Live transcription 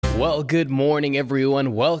Well, good morning,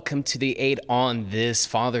 everyone. Welcome to the 8 on this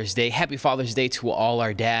Father's Day. Happy Father's Day to all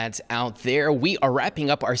our dads out there. We are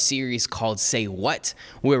wrapping up our series called Say What.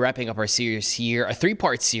 We're wrapping up our series here, a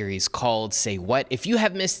 3-part series called Say What. If you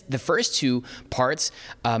have missed the first 2 parts,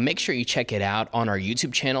 make sure you check it out on our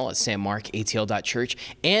YouTube channel at sanmarkatl.church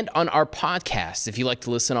and on our podcast. If you like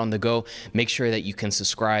to listen on the go, make sure that you can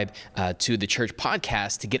subscribe to the church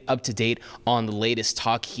podcast to get up to date on the latest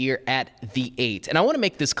talk here at the 8. And I want to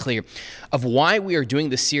make this clear of why we are doing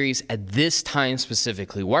this series at this time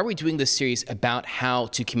specifically. Why are we doing this series about how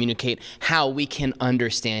to communicate, how we can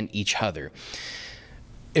understand each other?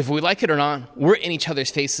 If we like it or not, we're in each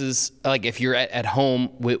other's faces. Like if you're at home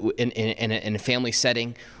in a family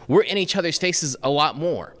setting, we're in each other's faces a lot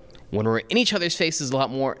more. When we're in each other's faces a lot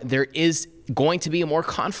more, there is going to be more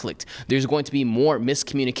conflict. There's going to be more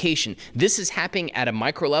miscommunication. This is happening at a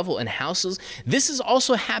micro level in houses. This is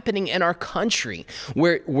also happening in our country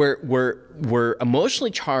where we're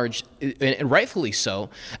emotionally charged, and rightfully so,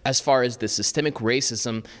 as far as the systemic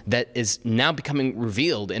racism that is now becoming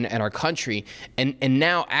revealed in our country. And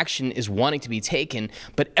now action is wanting to be taken,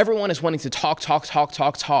 but everyone is wanting to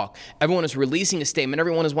talk. Everyone is releasing a statement.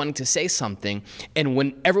 Everyone is wanting to say something. And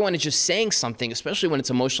when everyone is just saying something, especially when it's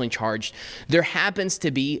emotionally charged, there happens to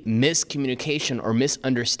be miscommunication or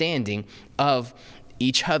misunderstanding of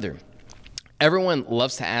each other. Everyone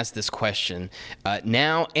loves to ask this question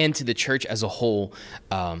now and to the church as a whole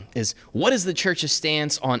is, what is the church's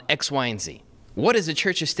stance on X, Y, and Z? What is the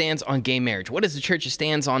church's stance on gay marriage? What is the church's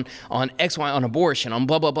stance on X, Y, on abortion, on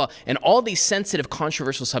blah, blah, blah? And all these sensitive,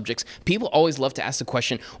 controversial subjects, people always love to ask the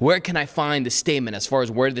question, where can I find the statement as far as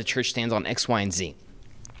where the church stands on X, Y, and Z?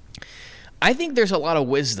 I think there's a lot of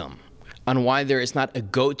wisdom on why there is not a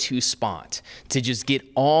go-to spot to just get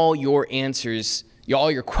all your answers,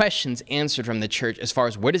 all your questions answered from the church as far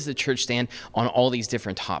as where does the church stand on all these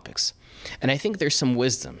different topics. And I think there's some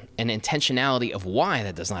wisdom and intentionality of why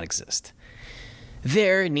that does not exist.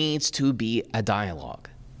 There needs to be a dialogue.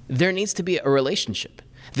 There needs to be a relationship.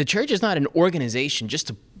 The church is not an organization just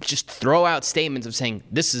to throw out statements of saying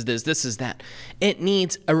this is this, this is that. It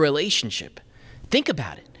needs a relationship. Think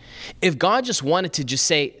about it. If God just wanted to just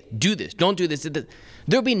say, do this, don't do this,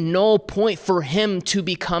 there'll be no point for him to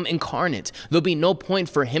become incarnate. There'll be no point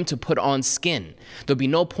for him to put on skin. There'll be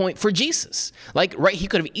no point for Jesus. Like, right, he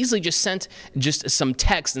could have easily just sent just some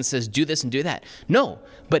text and says, do this and do that. No,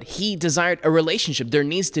 but he desired a relationship. There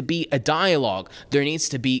needs to be a dialogue. There needs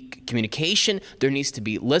to be communication. There needs to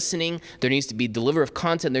be listening. There needs to be delivery of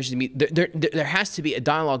content. There has to be a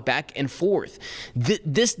dialogue back and forth.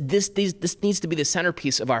 This needs to be the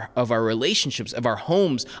centerpiece of our relationships, of our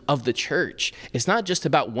homes, of the church. It's not just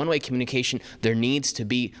about one-way communication. There needs to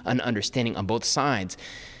be an understanding on both sides.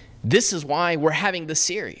 This is why we're having this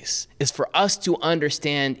series, is for us to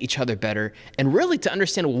understand each other better and really to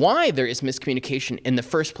understand why there is miscommunication in the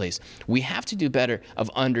first place. We have to do better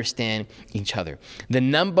of understanding each other. The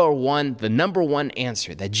number one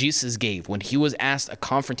answer that Jesus gave when he was asked a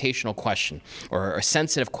confrontational question or a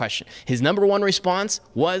sensitive question, his number one response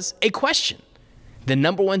was a question. The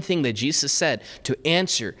number one thing that Jesus said to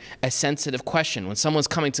answer a sensitive question when someone's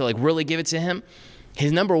coming to really give it to him,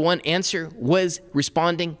 his number one answer was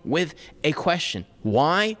responding with a question.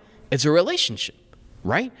 Why? It's a relationship,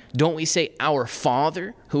 right? Don't we say our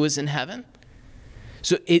Father who is in heaven?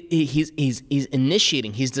 So he's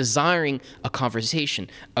initiating, he's desiring a conversation,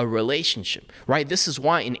 a relationship, right? This is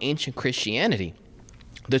why in ancient Christianity,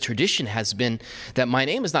 the tradition has been that my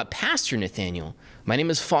name is not Pastor Nathaniel. My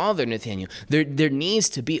name is Father Nathaniel. There needs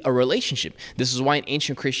to be a relationship. This is why in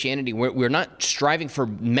ancient Christianity, we're not striving for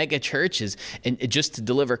mega churches and just to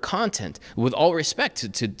deliver content. With all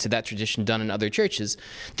respect to that tradition done in other churches,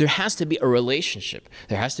 there has to be a relationship.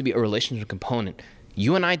 There has to be a relationship component.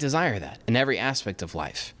 You and I desire that in every aspect of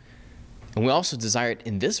life. And we also desire it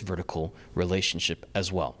in this vertical relationship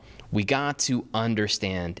as well. We got to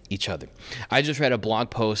understand each other. I just read a blog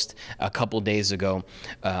post a couple days ago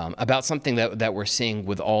about something that we're seeing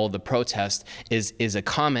with all the protests is a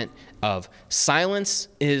comment of silence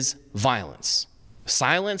is violence.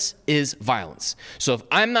 Silence is violence. So if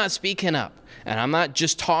I'm not speaking up and I'm not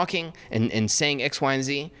just talking and saying X, Y, and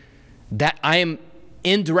Z, that I am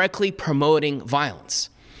indirectly promoting violence.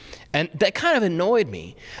 And that kind of annoyed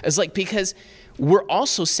me. It's because we're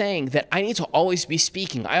also saying that I need to always be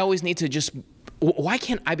speaking. I always need to why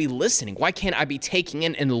can't I be listening? Why can't I be taking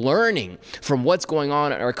in and learning from what's going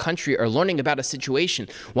on in our country or learning about a situation?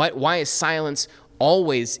 Why is silence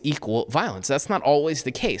always equal violence? That's not always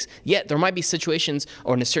the case. Yet there might be situations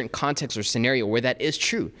or in a certain context or scenario where that is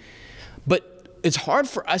true. But it's hard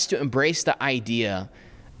for us to embrace the idea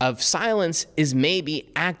of silence is maybe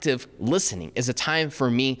active listening, is a time for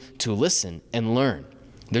me to listen and learn.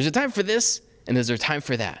 There's a time for this and there's a time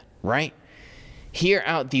for that, right? Hear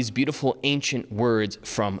out these beautiful ancient words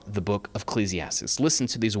from the book of Ecclesiastes. Listen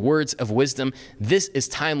to these words of wisdom. This is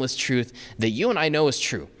timeless truth that you and I know is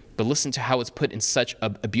true, but listen to how it's put in such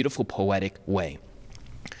a beautiful poetic way.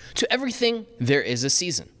 To everything there is a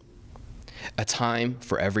season, a time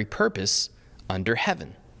for every purpose under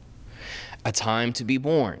heaven, a time to be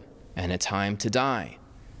born and a time to die,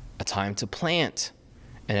 a time to plant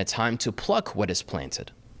and a time to pluck what is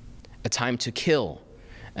planted, a time to kill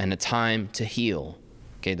and a time to heal.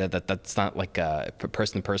 Okay, that's not like a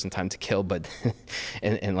person-to-person time to kill, but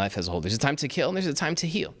in life as a whole. There's a time to kill and there's a time to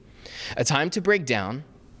heal. A time to break down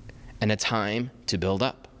and a time to build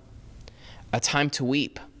up. A time to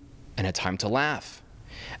weep and a time to laugh.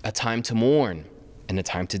 A time to mourn and a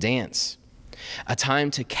time to dance. A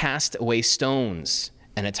time to cast away stones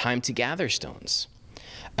and a time to gather stones.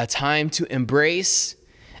 A time to embrace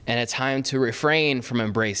and a time to refrain from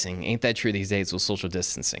embracing. Ain't that true these days with social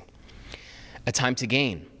distancing? A time to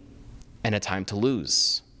gain and a time to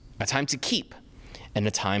lose. A time to keep and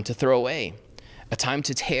a time to throw away. A time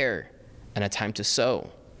to tear and a time to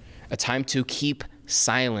sow. A time to keep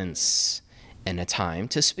silence and a time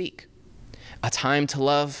to speak. A time to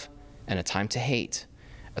love and a time to hate.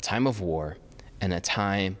 A time of war and a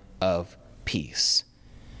time of peace.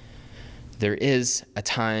 There is a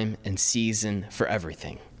time and season for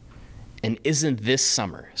everything. And isn't this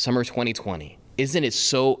summer 2020, isn't it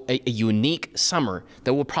so a unique summer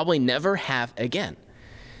that we'll probably never have again?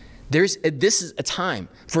 This is a time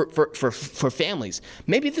for families.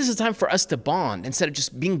 Maybe this is a time for us to bond instead of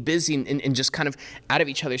just being busy and just kind of out of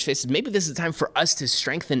each other's faces. Maybe this is a time for us to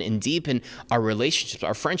strengthen and deepen our relationships,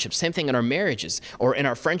 our friendships. Same thing in our marriages or in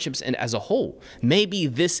our friendships and as a whole. Maybe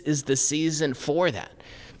this is the season for that.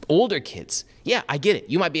 Older kids, yeah, I get it.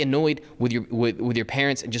 You might be annoyed with your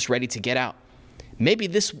parents and just ready to get out. Maybe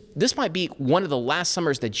this might be one of the last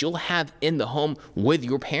summers that you'll have in the home with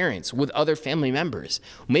your parents, with other family members.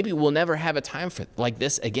 Maybe we'll never have a time like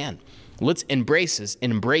this again. Let's embrace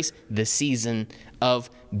the season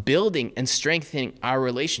of building and strengthening our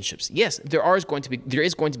relationships. Yes, there is going to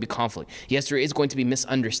be conflict. Yes, there is going to be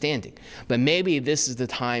misunderstanding. But maybe this is the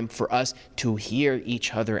time for us to hear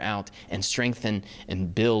each other out and strengthen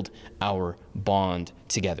and build our bond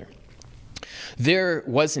together. There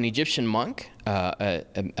was an Egyptian monk,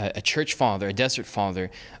 a church father, a desert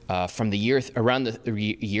father, from around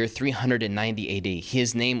the year 390 AD.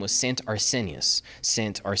 His name was Saint Arsenius.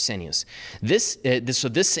 This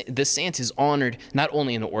saint is honored not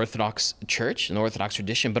only in the Orthodox Church, in the Orthodox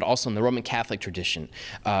tradition, but also in the Roman Catholic tradition,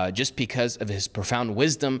 just because of his profound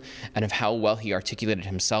wisdom and of how well he articulated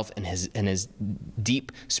himself and his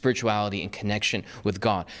deep spirituality and connection with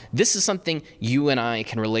God. This is something you and I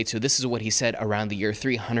can relate to. This is what he said around the year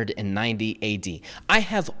 390 AD. I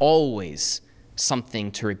have always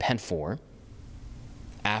something to repent for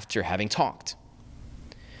after having talked,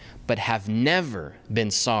 but have never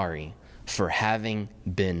been sorry for having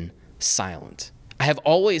been silent. I have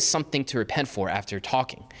always something to repent for after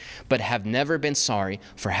talking, but have never been sorry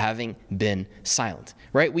for having been silent.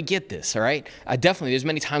 Right? We get this, all right? Definitely, there's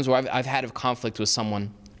many times where I've had a conflict with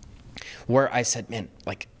someone where I said, man,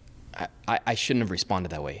 like, I shouldn't have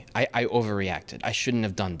responded that way. I overreacted. I shouldn't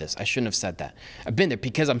have done this. I shouldn't have said that. I've been there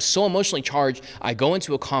because I'm so emotionally charged. I go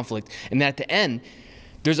into a conflict, and then at the end,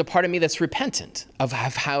 there's a part of me that's repentant of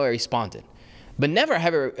how I responded. But never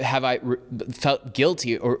have I felt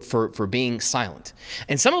guilty for being silent.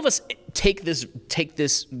 And some of us take this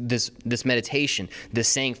meditation, this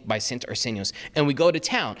saying by Saint Arsenius, and we go to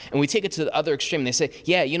town and we take it to the other extreme. And they say,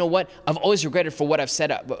 yeah, you know what? I've always regretted for what I've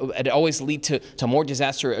said. It always lead to more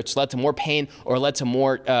disaster. It's led to more pain or led to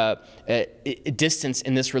more distance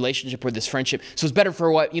in this relationship or this friendship. So it's better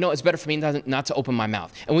for it's better for me not to open my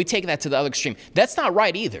mouth. And we take that to the other extreme. That's not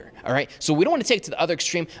right either. All right. So we don't want to take it to the other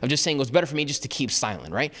extreme of just saying it was better for me just to keep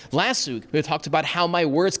silent. Right. Last week we talked about how my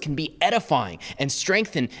words can be edifying and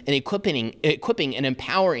strengthen and equipping and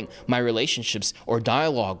empowering my relationships or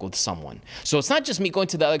dialogue with someone. So it's not just me going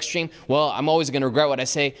to the other extreme. Well, I'm always going to regret what I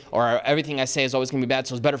say, or everything I say is always going to be bad.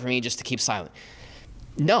 So it's better for me just to keep silent.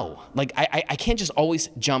 No, like I can't just always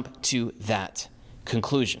jump to that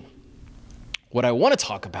conclusion. What I want to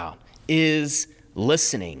talk about is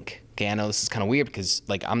listening. Okay, I know this is kind of weird because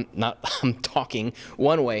I'm talking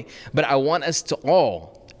one way, but I want us to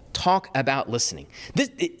all talk about listening.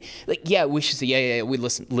 We should say, we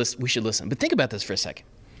should listen. But think about this for a second.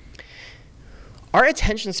 Our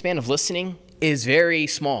attention span of listening is very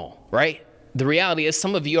small, right? the reality is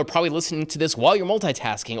some of you are probably listening to this while you're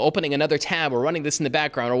multitasking, opening another tab or running this in the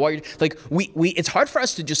background, or while you're like, it's hard for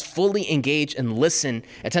us to just fully engage and listen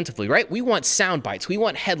attentively, right? We want sound bites. We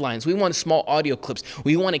want headlines. We want small audio clips.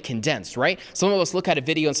 We want it condensed, right? Some of us look at a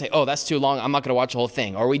video and say, oh, that's too long. I'm not going to watch the whole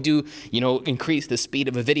thing. Or we do, increase the speed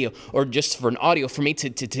of a video, or just for an audio for me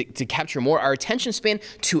to capture more. Our attention span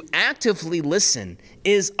to actively listen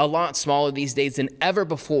is a lot smaller these days than ever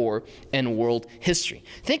before in world history.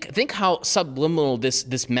 Think how subliminal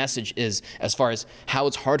this message is, as far as how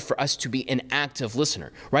it's hard for us to be an active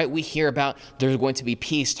listener, right? We hear about there's going to be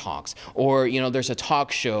peace talks, or there's a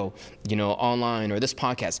talk show, online, or this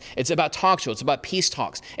podcast. It's about talk show. It's about peace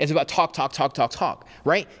talks. It's about talk,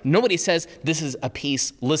 right? Nobody says this is a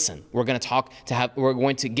peace listen. We're going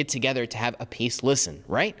to get together to have a peace listen,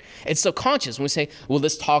 right? It's subconscious when we say, well,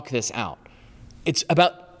 let's talk this out. It's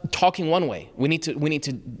about talking one way. We need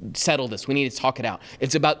to settle this. We need to talk it out.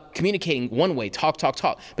 It's about communicating one way, talk.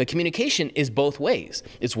 But communication is both ways.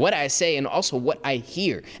 It's what I say and also what I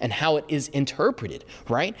hear and how it is interpreted,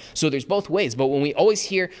 right? So there's both ways. But when we always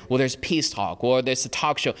hear, well, there's peace talk or there's a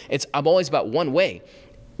talk show, I'm always about one way.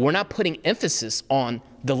 We're not putting emphasis on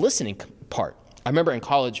the listening part. I remember in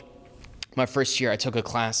college, my first year, I took a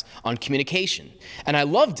class on communication, and I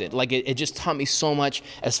loved it. Like, it just taught me so much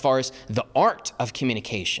as far as the art of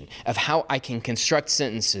communication, of how I can construct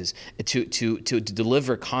sentences to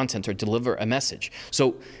deliver content or deliver a message.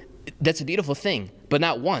 So that's a beautiful thing, but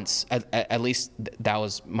not once, at least that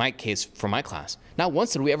was my case for my class, not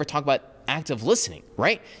once did we ever talk about active listening,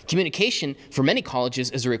 right? Communication for many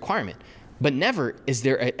colleges is a requirement, but never is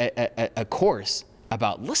there a course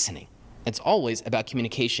about listening. It's always about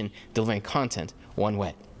communication, delivering content one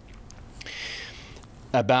way.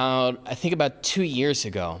 I think about 2 years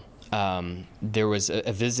ago, there was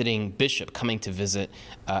a visiting bishop coming to visit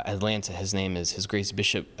Atlanta. His name is His Grace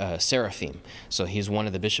Bishop Seraphim. So he's one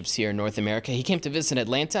of the bishops here in North America. He came to visit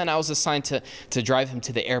Atlanta, and I was assigned to drive him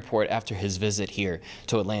to the airport after his visit here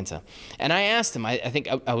to Atlanta. And I asked him, I think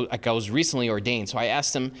I was recently ordained, so I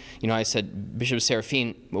asked him, I said, Bishop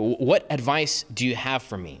Seraphim, what advice do you have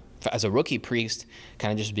for me? As a rookie priest,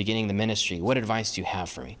 kind of just beginning the ministry, what advice do you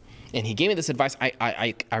have for me? And he gave me this advice.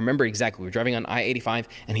 I remember exactly. We were driving on I-85,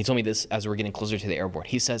 and he told me this as we were getting closer to the airport.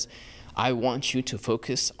 He says, I want you to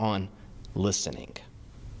focus on listening.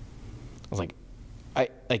 I was like,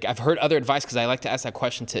 I've heard other advice because I like to ask that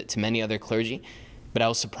question to many other clergy, but I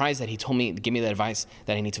was surprised that he gave me the advice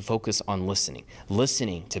that I need to focus on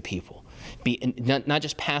listening to people. Be not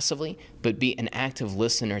just passively, but be an active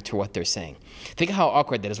listener to what they're saying. Think of how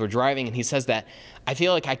awkward that is. We're driving, and he says that. I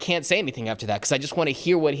feel like I can't say anything after that because I just want to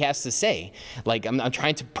hear what he has to say. Like, I'm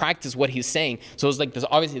trying to practice what he's saying. So it's like there's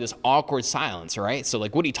obviously this awkward silence, right? So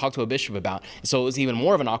like, what do you talk to a bishop about? So it was even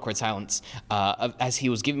more of an awkward silence as he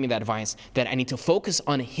was giving me that advice that I need to focus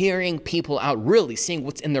on hearing people out, really seeing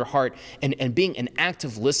what's in their heart and being an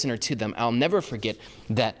active listener to them. I'll never forget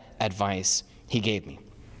that advice he gave me.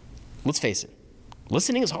 Let's face it,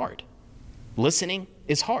 listening is hard. Listening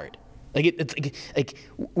is hard.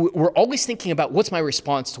 We're always thinking about what's my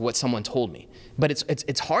response to what someone told me, but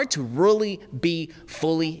it's hard to really be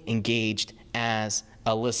fully engaged as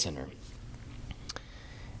a listener.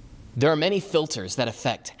 There are many filters that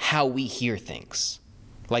affect how we hear things.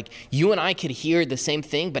 Like, you and I could hear the same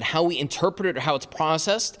thing, but how we interpret it or how it's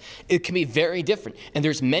processed, it can be very different. And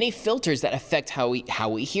there's many filters that affect how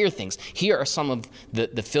we hear things. Here are some of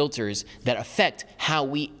the filters that affect how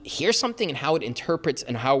we hear something and how it interprets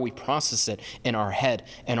and how we process it in our head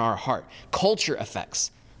and our heart. Culture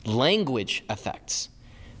affects, language affects,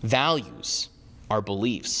 values, our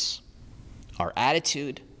beliefs, our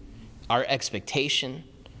attitude, our expectation,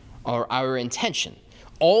 or our intention.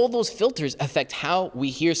 All those filters affect how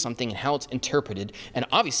we hear something and how it's interpreted, and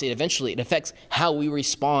obviously, eventually, it affects how we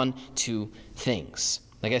respond to things.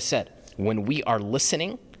 Like I said, when we are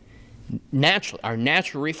listening, our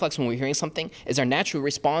natural reflex when we're hearing something is our natural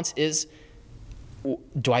response is,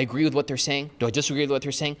 do I agree with what they're saying? Do I disagree with what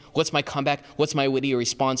they're saying? What's my comeback? What's my witty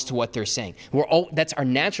response to what they're saying? That's our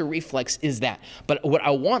natural reflex is that. But what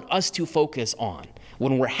I want us to focus on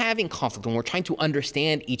when we're having conflict, when we're trying to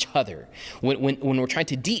understand each other, when we're trying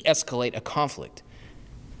to de-escalate a conflict,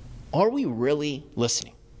 are we really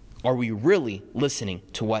listening? Are we really listening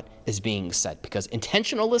to what is being said? Because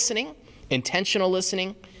intentional listening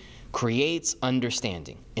creates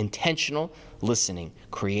understanding. Intentional listening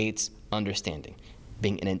creates understanding.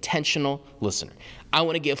 Being an intentional listener. I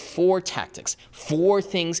want to give 4 tactics, 4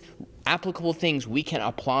 things, applicable things we can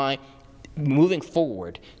apply moving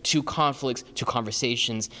forward to conflicts, to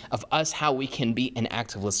conversations of us, how we can be an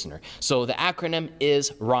active listener. So the acronym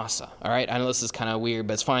is RASA, all right? I know this is kind of weird,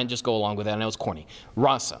 but it's fine. Just go along with it. I know it's corny.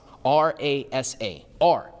 RASA, R-A-S-A.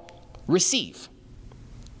 R, receive.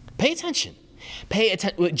 Pay attention. Pay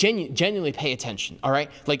attention. Genuinely pay attention. All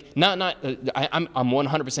right. Like I'm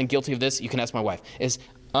 100% guilty of this. You can ask my wife. Is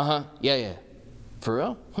yeah. For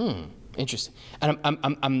real? Interesting. And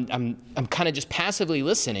I'm kind of just passively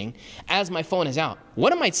listening as my phone is out.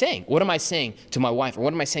 What am I saying? What am I saying to my wife, or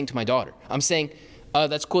what am I saying to my daughter? I'm saying,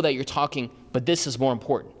 that's cool that you're talking, but this is more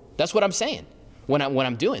important. That's what I'm saying when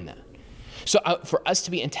I'm doing that. So for us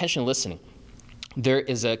to be intentional listening, there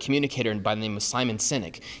is a communicator by the name of Simon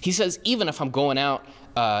Sinek. He says, even if I'm going out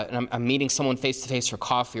and I'm meeting someone face-to-face for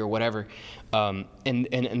coffee or whatever, and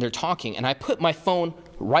they're talking, and I put my phone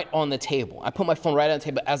right on the table. I put my phone right on the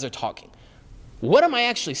table as they're talking. What am I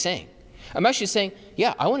actually saying? I'm actually saying,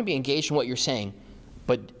 yeah, I want to be engaged in what you're saying,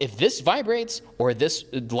 but if this vibrates or this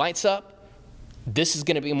lights up, this is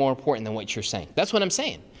going to be more important than what you're saying. That's what I'm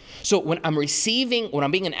saying. So when I'm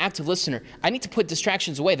being an active listener, I need to put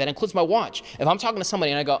distractions away. That includes my watch. If I'm talking to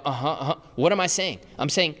somebody and I go, what am I saying? I'm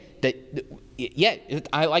saying that, yeah,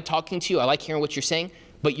 I like talking to you. I like hearing what you're saying,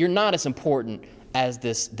 but you're not as important as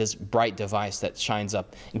this bright device that shines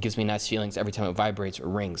up and gives me nice feelings every time it vibrates or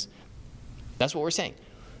rings. That's what we're saying.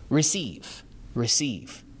 Receive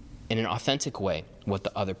in an authentic way what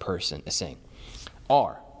the other person is saying.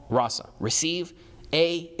 R, rasa, receive.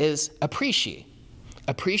 A is appreciate.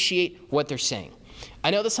 Appreciate what they're saying.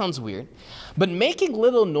 I know this sounds weird, but making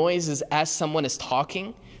little noises as someone is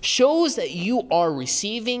talking shows that you are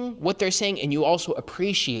receiving what they're saying and you also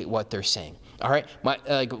appreciate what they're saying. All right?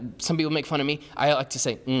 Some people make fun of me. I like to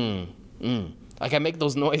say, Like I make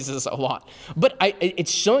those noises a lot. But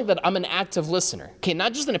it's showing that I'm an active listener. Okay,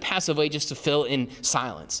 not just in a passive way just to fill in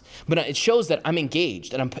silence, but it shows that I'm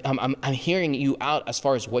engaged and I'm hearing you out as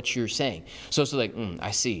far as what you're saying. So it's like, I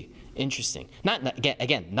see. Interesting. Not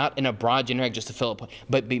again, not in a broad generic just to fill up,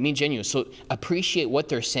 but be genuine. So appreciate what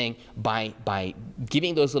they're saying by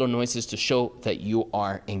giving those little noises to show that you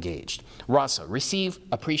are engaged. Rasa, receive,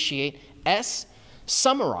 appreciate. S,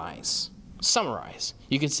 summarize. Summarize.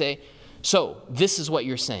 You can say, so this is what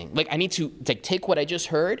you're saying. Like I need to take what I just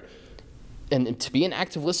heard, and to be an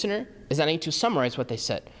active listener is I need to summarize what they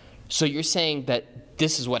said. So you're saying that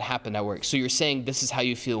this is what happened at work. So you're saying this is how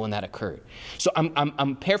you feel when that occurred. So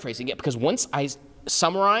I'm paraphrasing it because once I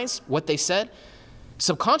summarize what they said,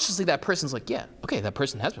 subconsciously that person's like, yeah, okay, that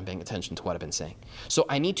person has been paying attention to what I've been saying. So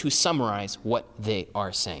I need to summarize what they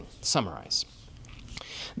are saying. Summarize.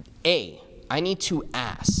 A, I need to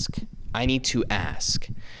ask. I need to ask.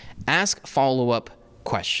 Ask follow-up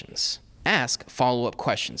questions. Ask follow-up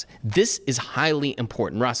questions. This is highly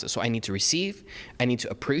important, Rasa. So I need to receive, I need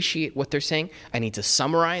to appreciate what they're saying, I need to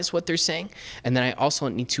summarize what they're saying, and then I also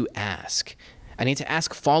need to ask. I need to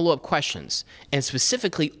ask follow-up questions, and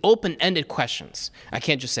specifically open-ended questions. I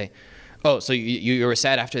can't just say, oh, so you were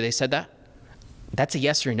sad after they said that? That's a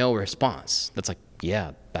yes or no response. That's like,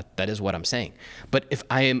 yeah, that is what I'm saying. But if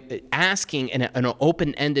I am asking in an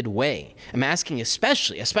open-ended way, I'm asking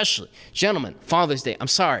especially, gentlemen, Father's Day, I'm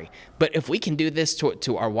sorry, but if we can do this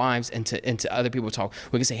to our wives and to other people talk,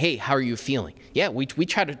 we can say, hey, how are you feeling? Yeah, we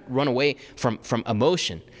try to run away from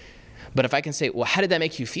emotion. But if I can say, well, how did that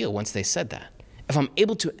make you feel once they said that? If I'm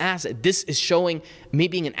able to ask, this is showing me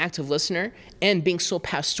being an active listener and being so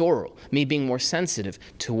pastoral, me being more sensitive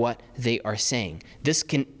to what they are saying. This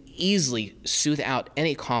can easily soothe out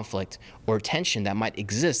any conflict or tension that might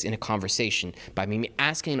exist in a conversation by me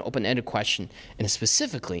asking an open-ended question and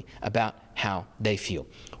specifically about how they feel.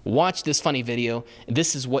 Watch this funny video.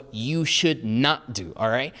 This is what you should not do, all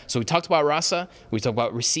right? So we talked about rasa, we talked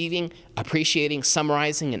about receiving, appreciating,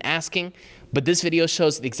 summarizing, and asking, but this video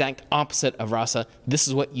shows the exact opposite of rasa. This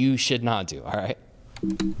is what you should not do, all right?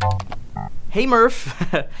 Hey Murph.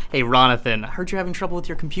 Hey Ronathan. I heard you're having trouble with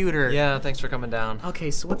your computer. Yeah, thanks for coming down.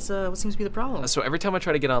 Okay, so what seems to be the problem? So every time I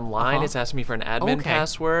try to get online, it's asking me for an admin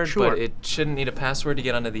password, but it shouldn't need a password to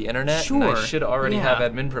get onto the internet. Sure. And I should already have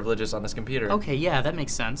admin privileges on this computer. Okay, yeah, that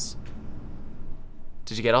makes sense.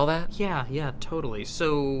 Did you get all that? Yeah, totally.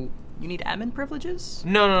 So you need admin privileges?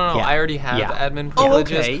 No. Yeah. I already have admin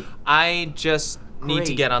privileges. Oh, okay. I just need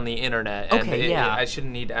to get on the internet. And okay, I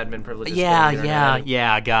shouldn't need admin privileges.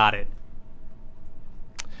 Yeah, got it.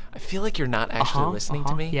 I feel like you're not actually listening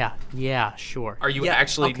to me. Yeah, sure. Are you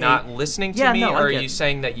actually not listening to me, or are you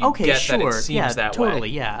saying that you get that it seems that way? Totally,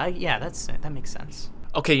 yeah, that makes sense.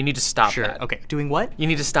 Okay, you need to stop Sure. that. Okay. Doing what? You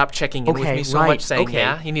need to stop checking in with Okay, me so right, much saying okay.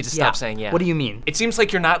 yeah. You need to stop saying yeah. What do you mean? It seems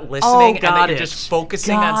like you're not listening and that got you're it. just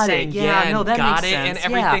focusing Got on it. saying Yeah, and no, that got makes it and sense.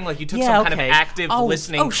 everything. Yeah. Like you took Yeah, some kind of okay. active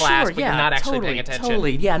listening class, sure, but you're not actually totally, paying attention.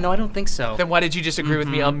 Totally. Yeah, no, I don't think so. Then why did you disagree with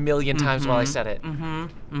me a million times while I said it?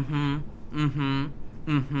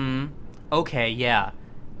 Okay, yeah.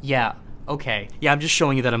 Yeah. Okay. Yeah, I'm just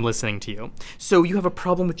showing you that I'm listening to you. So you have a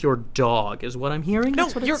problem with your dog, is what I'm hearing? No,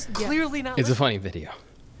 That's what you're it's- clearly not It's a listening. funny video.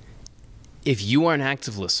 If you are an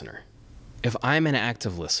active listener, if I'm an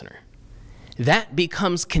active listener, that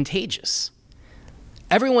becomes contagious.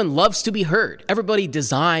 Everyone loves to be heard. Everybody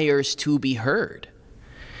desires to be heard.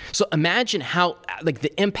 So imagine how, like,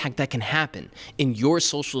 the impact that can happen in your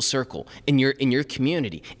social circle, in your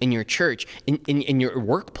community, in your church, in your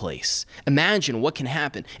workplace. Imagine what can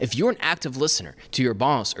happen if you're an active listener to your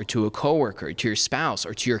boss or to a coworker, or to your spouse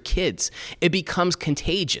or to your kids. It becomes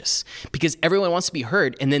contagious because everyone wants to be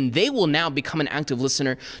heard, and then they will now become an active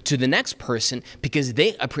listener to the next person because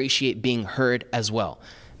they appreciate being heard as well.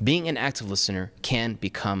 Being an active listener can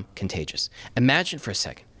become contagious. Imagine for a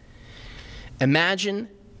second. Imagine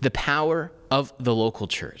the power of the local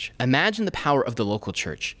church. Imagine the power of the local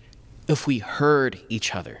church if we heard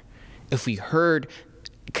each other, if we heard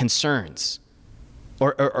concerns,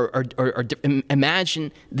 or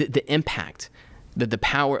imagine the impact that the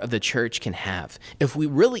power of the church can have. If we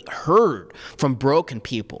really heard from broken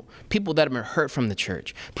people, people that have been hurt from the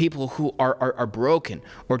church, people who are broken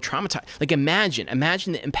or traumatized. Like imagine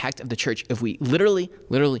the impact of the church if we literally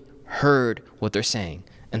heard what they're saying.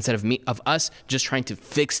 Instead of us just trying to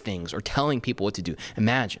fix things or telling people what to do.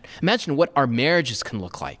 Imagine what our marriages can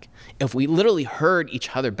look like if we literally heard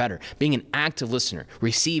each other better, being an active listener,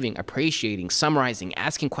 receiving, appreciating, summarizing,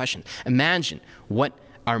 asking questions. Imagine what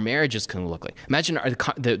our marriages can look like. Imagine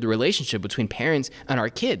the relationship between parents and our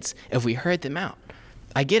kids if we heard them out.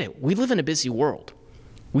 I get it. We live in a busy world.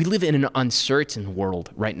 We live in an uncertain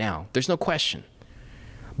world right now. There's no question.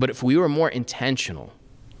 But if we were more intentional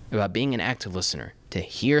about being an active listener, to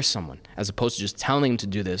hear someone as opposed to just telling them to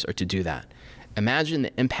do this or to do that. Imagine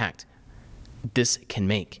the impact this can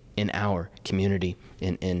make in our community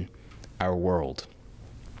and in our world.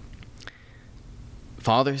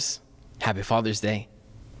 Fathers, happy Father's Day.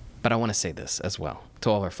 But I want to say this as well to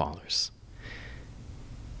all our fathers.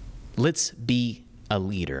 Let's be a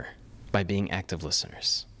leader by being active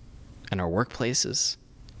listeners in our workplaces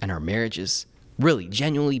and our marriages. Really,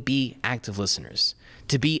 genuinely be active listeners.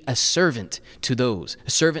 To be a servant to those, a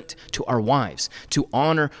servant to our wives, to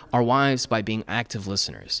honor our wives by being active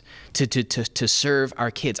listeners, to serve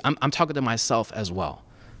our kids. I'm talking to myself as well.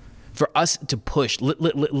 For us to push,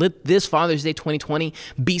 let this Father's Day 2020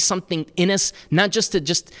 be something in us, not just to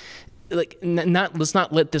let's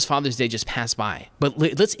not let this Father's Day just pass by, but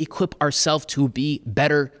let's equip ourselves to be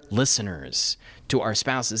better listeners to our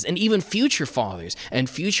spouses and even future fathers and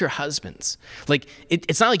future husbands. Like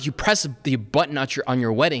it's not like you press the button on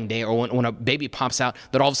your wedding day or when a baby pops out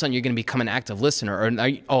that all of a sudden you're going to become an active listener or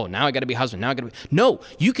now I got to be a husband. Now I got to be. No,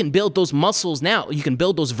 you can build those muscles now. You can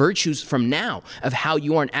build those virtues from now of how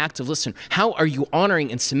you are an active listener. How are you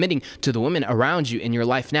honoring and submitting to the women around you in your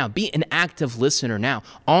life now? Be an active listener now.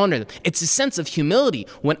 Honor them. It's a sense of humility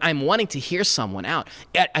when I'm wanting to hear someone out.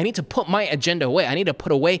 I need to put my agenda away. I need to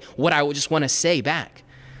put away what I would just want to say back.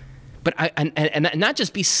 But and not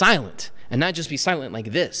just be silent, and not just be silent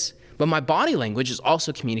like this. But my body language is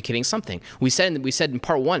also communicating something. We said in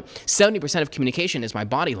part 1, 70% of communication is my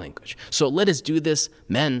body language. So let us do this,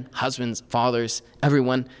 men, husbands, fathers,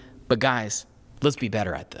 everyone. But guys, let's be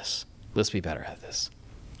better at this. Let's be better at this.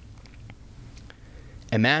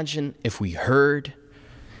 Imagine if we heard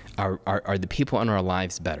the people in our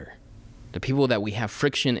lives better. The people that we have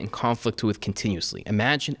friction and conflict with continuously.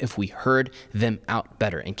 Imagine if we heard them out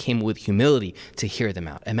better and came with humility to hear them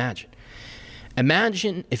out.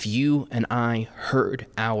 Imagine if you and I heard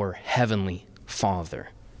our Heavenly Father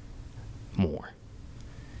more.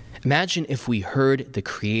 Imagine if we heard the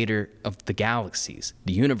creator of the galaxies,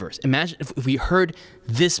 the universe. Imagine if we heard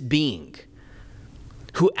this being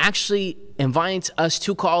who actually invites us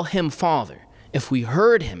to call him Father. If we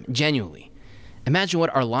heard him genuinely. Imagine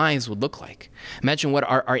what our lives would look like. Imagine what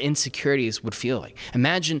our insecurities would feel like.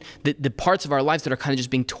 Imagine the parts of our lives that are kind of just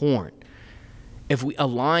being torn. If we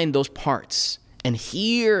align those parts and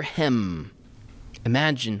hear him,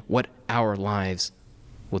 imagine what our lives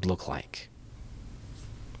would look like.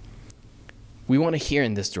 We want to hear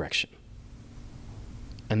in this direction.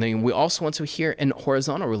 And then we also want to hear in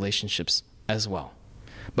horizontal relationships as well.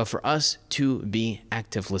 But for us to be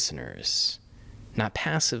active listeners, not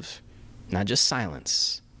passive, not just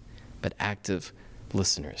silence, but active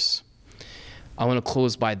listeners. I want to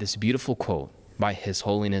close by this beautiful quote by His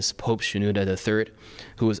Holiness Pope Shenouda III,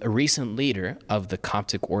 who was a recent leader of the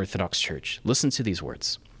Coptic Orthodox Church. Listen to these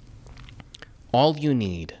words. All you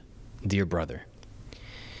need, dear brother,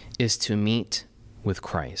 is to meet with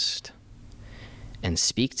Christ and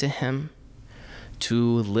speak to Him,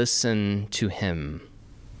 to listen to Him,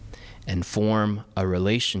 and form a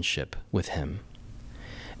relationship with Him.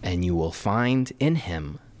 And you will find in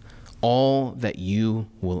Him all that you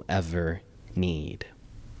will ever need.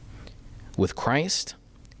 With Christ,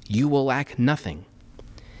 you will lack nothing.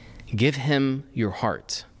 Give Him your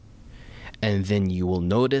heart, and then you will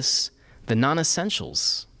notice the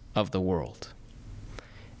non-essentials of the world,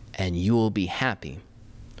 and you will be happy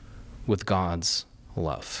with God's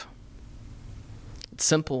love. It's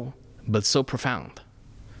simple, but so profound.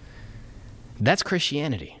 That's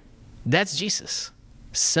Christianity. That's Jesus.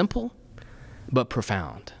 Simple, but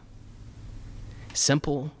profound.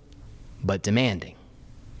 Simple, but demanding.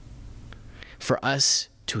 For us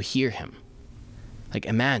to hear Him. Like,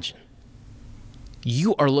 imagine,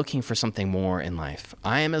 you are looking for something more in life.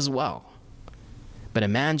 I am as well. But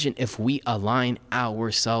imagine if we align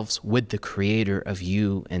ourselves with the Creator of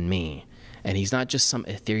you and me. And He's not just some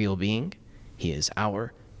ethereal being. He is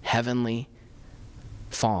our heavenly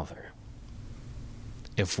Father.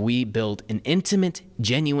 If we build an intimate,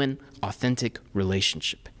 genuine, authentic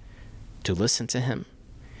relationship to listen to Him,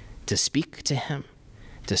 to speak to Him,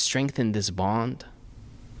 to strengthen this bond,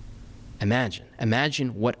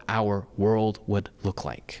 imagine what our world would look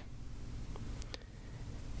like.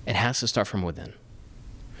 It has to start from within.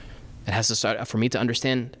 It has to start for me to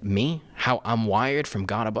understand me, how I'm wired from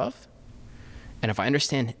God above. And if I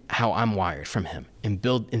understand how I'm wired from Him and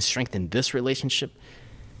build and strengthen this relationship,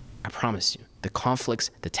 I promise you, the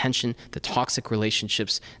conflicts, the tension, the toxic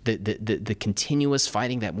relationships, the continuous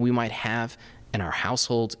fighting that we might have in our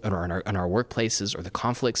households or in our workplaces, or the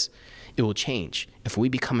conflicts, it will change if we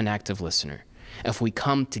become an active listener. If we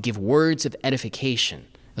come to give words of edification,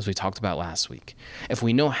 as we talked about last week. If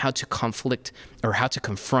we know how to conflict or how to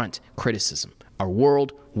confront criticism, our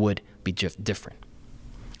world would be different.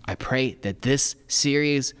 I pray that this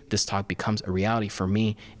series, this talk, becomes a reality for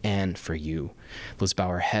me and for you. Let's bow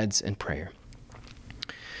our heads in prayer.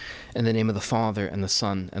 In the name of the Father, and the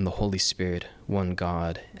Son, and the Holy Spirit, one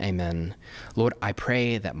God, amen. Lord, I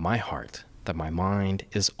pray that my heart, that my mind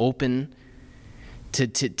is open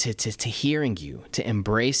to hearing you, to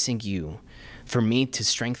embracing you, for me to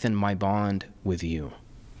strengthen my bond with you.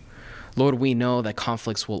 Lord, we know that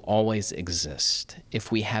conflicts will always exist. If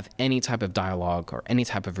we have any type of dialogue or any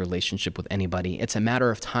type of relationship with anybody, it's a matter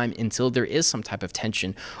of time until there is some type of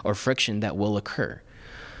tension or friction that will occur.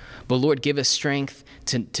 But Lord, give us strength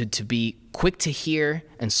to be quick to hear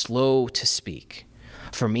and slow to speak.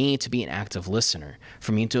 For me to be an active listener,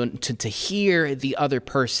 for me to hear the other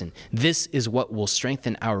person. This is what will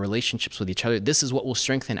strengthen our relationships with each other. This is what will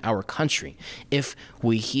strengthen our country if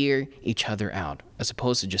we hear each other out as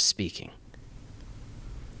opposed to just speaking.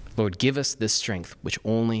 Lord, give us this strength which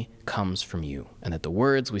only comes from you, and that the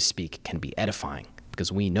words we speak can be edifying,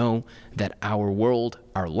 because we know that our world,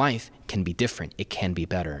 our life can be different. It can be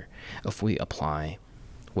better if we apply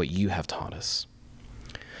what you have taught us.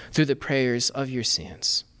 Through the prayers of your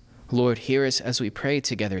saints, Lord, hear us as we pray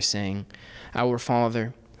together, saying, Our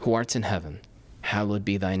Father, who art in heaven, hallowed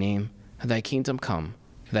be thy name. Thy kingdom come,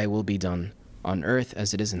 thy will be done, on earth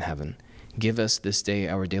as it is in heaven. Give us this day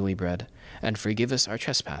our daily bread, and forgive us our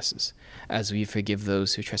trespasses, as we forgive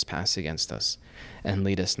those who trespass against us. And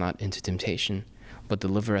lead us not into temptation, but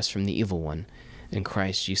deliver us from the evil one. In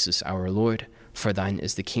Christ Jesus our Lord, for thine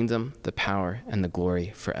is the kingdom, the power, and the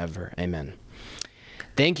glory forever. Amen.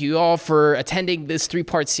 Thank you all for attending this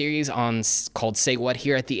 3-part series called Say What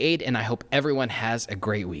here at the 8, and I hope everyone has a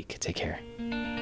great week. Take care.